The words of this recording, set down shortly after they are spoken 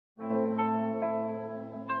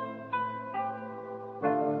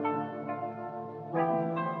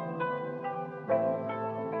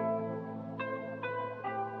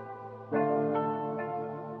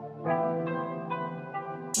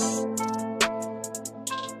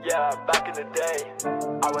Yeah, back in the day,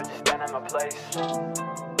 I would just stand at my place.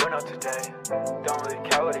 But not today, don't really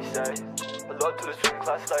care what they say. Hello to the swim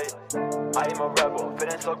class late, I am a rebel,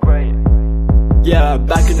 feeling so great. Yeah,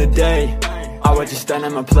 back in the day, I would just stand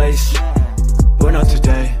at my place. But not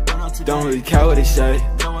today, don't really care what they say.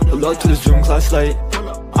 Hello to the Zoom class late,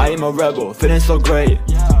 I am a rebel, feeling so great.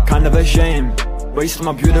 Kind of a shame, wasting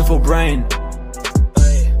my beautiful brain.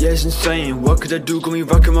 Yeah, it's insane, what could I do, got me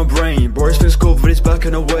racking my brain. Boris thinks COVID is back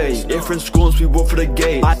and away. Different schools, we walk through the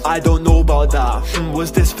gate. I don't know about that.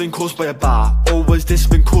 Was this thing caused by a bar? Or was this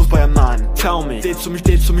thing caused by a man? Tell me, did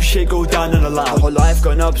some shit go down in the lab? Whole life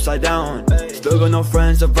gone upside down, still got no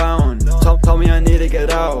friends around. Tell me I need to get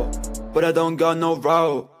out, but I don't got no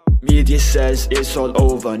route. Media says it's all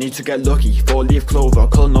over, need to get lucky, 4-leaf clover,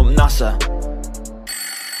 calling up NASA.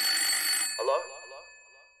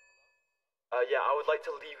 Yeah, I would like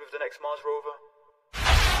to leave with the next Mars rover.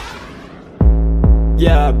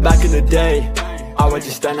 Yeah, back in the day, I would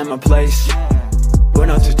just stand at my place. But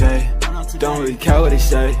not today, don't really care what they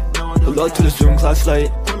say. Hello to the Zoom class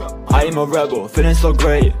late, I am a rebel, feeling so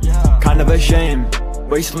great. Kind of a shame,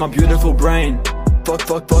 wasting my beautiful brain.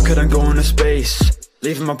 Fuck it, I'm going to space.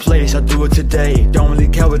 Leaving my place, I do it today. Don't really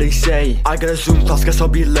care what they say. I got a Zoom class, guess I'll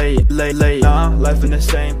be late. Nah, life ain't the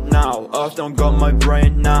same now. Earth don't got my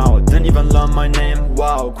brain now. Didn't even learn my name,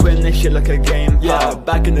 wow. Quitting this shit like a game. Yeah,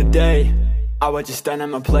 back in the day, I would just stand at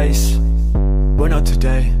my place. But not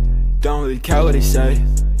today, don't really care what they say.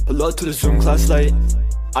 Hello to the Zoom class late,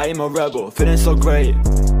 I am a rebel, feeling so great.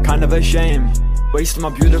 Kind of a shame, wasting my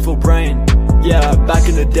beautiful brain. Yeah, back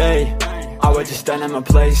in the day, I would just stand at my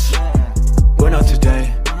place. But not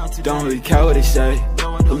today, don't really care what they say.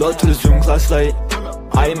 Hello to the Zoom class late,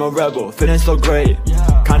 I am a rebel, feeling so great.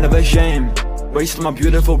 Kind of a shame, wasting my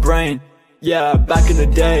beautiful brain. Yeah, back in the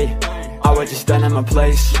day, I would just stand at my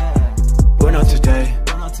place. But not today,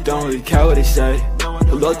 don't really care what they say.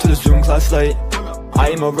 Hello to the Zoom class late,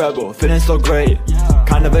 I am a rebel, feeling so great.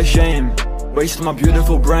 Kind of a shame, wasting my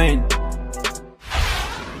beautiful brain.